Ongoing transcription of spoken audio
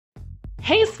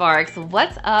Hey Sparks,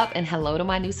 what's up? And hello to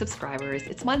my new subscribers.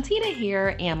 It's Montina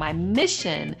here, and my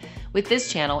mission with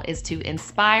this channel is to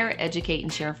inspire, educate,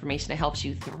 and share information that helps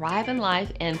you thrive in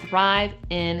life and thrive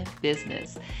in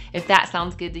business. If that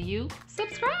sounds good to you,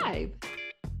 subscribe.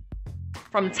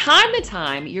 From time to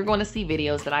time, you're going to see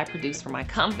videos that I produce for my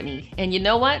company. And you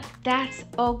know what? That's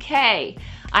okay.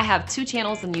 I have 2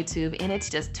 channels on YouTube and it's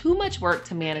just too much work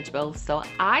to manage both. So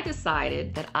I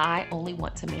decided that I only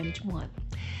want to manage one.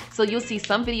 So you'll see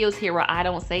some videos here where I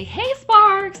don't say, hey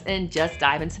Sparks, and just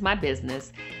dive into my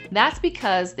business. That's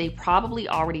because they've probably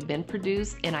already been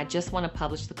produced and I just want to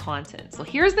publish the content. So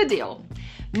here's the deal.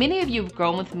 Many of you have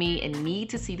grown with me and need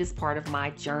to see this part of my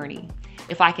journey.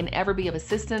 If I can ever be of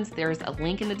assistance, there's a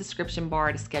link in the description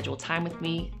bar to schedule time with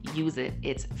me. Use it,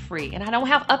 it's free. And I don't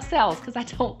have upsells because I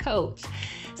don't coach.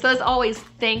 So as always,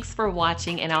 thanks for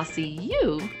watching and I'll see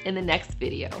you in the next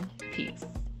video. Peace.